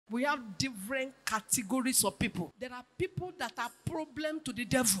We have different categories of people. There are people that are problem to the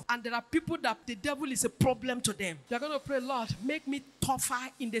devil, and there are people that the devil is a problem to them. You're going to pray, Lord, make me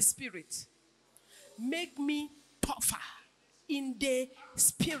tougher in the spirit. Make me tougher in the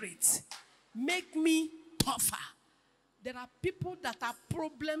spirit. Make me tougher. There are people that are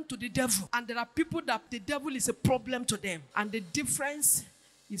problem to the devil, and there are people that the devil is a problem to them. And the difference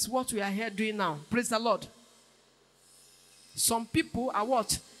is what we are here doing now. Praise the Lord. Some people are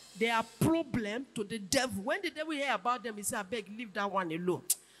what? They are problem to the devil. When the devil hear about them, he say, I beg, leave that one alone.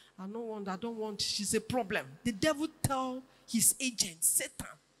 I don't want, she's a problem. The devil tells his agent, Satan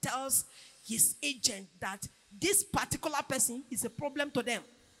tells his agent that this particular person is a problem to them.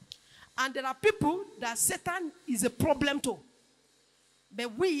 And there are people that Satan is a problem to.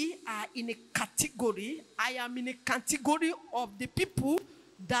 But we are in a category, I am in a category of the people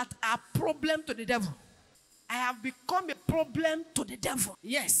that are problem to the devil. I have become a problem to the devil.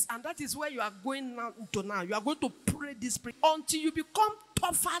 Yes, and that is where you are going now. You are going to pray this prayer until you become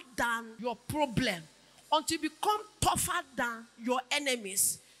tougher than your problem. Until you become tougher than your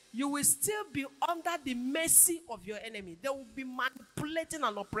enemies. You will still be under the mercy of your enemy. They will be manipulating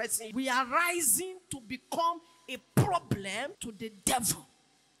and oppressing. We are rising to become a problem to the devil.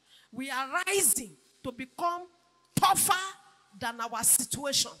 We are rising to become tougher than our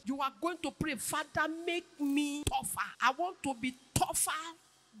situation. You are going to pray, Father, make me tougher. I want to be tougher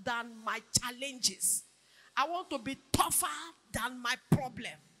than my challenges. I want to be tougher than my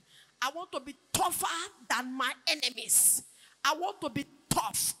problem. I want to be tougher than my enemies. I want to be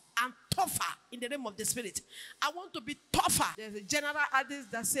tough and tougher in the name of the Spirit. I want to be tougher. There's a general adage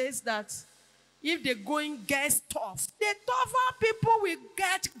that says that if the going gets tough, the tougher people will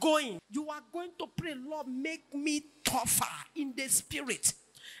get going. You are going to pray, Lord, make me tougher in the spirit.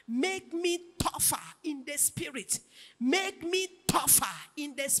 Make me tougher in the spirit. Make me tougher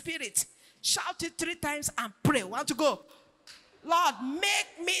in the spirit. Shout it 3 times and pray. Want to go? Lord,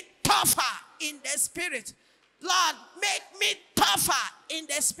 make me tougher in the spirit. Lord, make me tougher in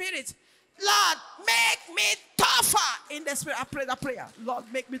the spirit. Lord, make me tougher in the spirit. I pray that prayer. Lord,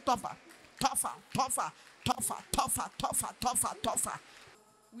 make me tougher. Tougher, tougher, tougher, tougher, tougher, tougher, tougher.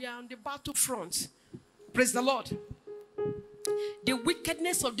 We are on the battlefront. Praise the Lord. The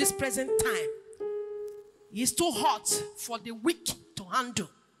wickedness of this present time is too hot for the weak to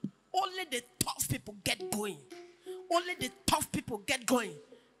handle. Only the tough people get going. Only the tough people get going.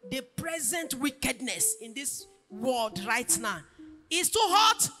 The present wickedness in this world right now is too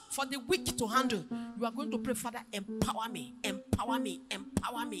hot for the weak to handle. You are going to pray, Father, empower me, empower me,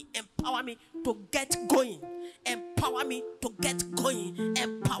 empower me, empower me to get going. Empower me to get going.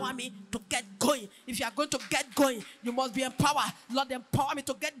 Empower me to get going. If you are going to get going, you must be empowered. Lord, empower me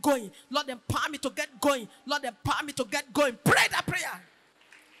to get going. Lord, empower me to get going. Lord, empower me to get going. Pray that prayer.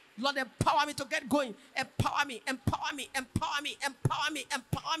 Lord, empower me to get going. Empower me, empower me, empower me, empower me,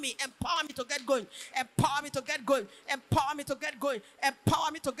 empower me, empower me to get going. Empower me to get going. Empower me to get going.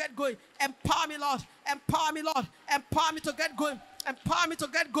 Empower me to get going. Empower me, Lord. Empower me, Lord. Empower me to get going. Empower me to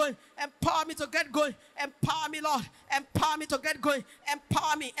get going. Empower me to get going. Empower me, Lord. Empower me to get going.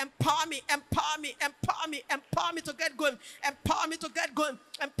 Empower me, empower me, empower me, empower me, empower me to get going. Empower me to get going.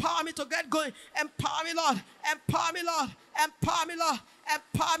 Empower me to get going. Empower me, Lord. Empower me, Lord. Empower me, Lord.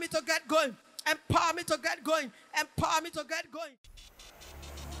 Empower me to get going. Empower me to get going. Empower me to get going.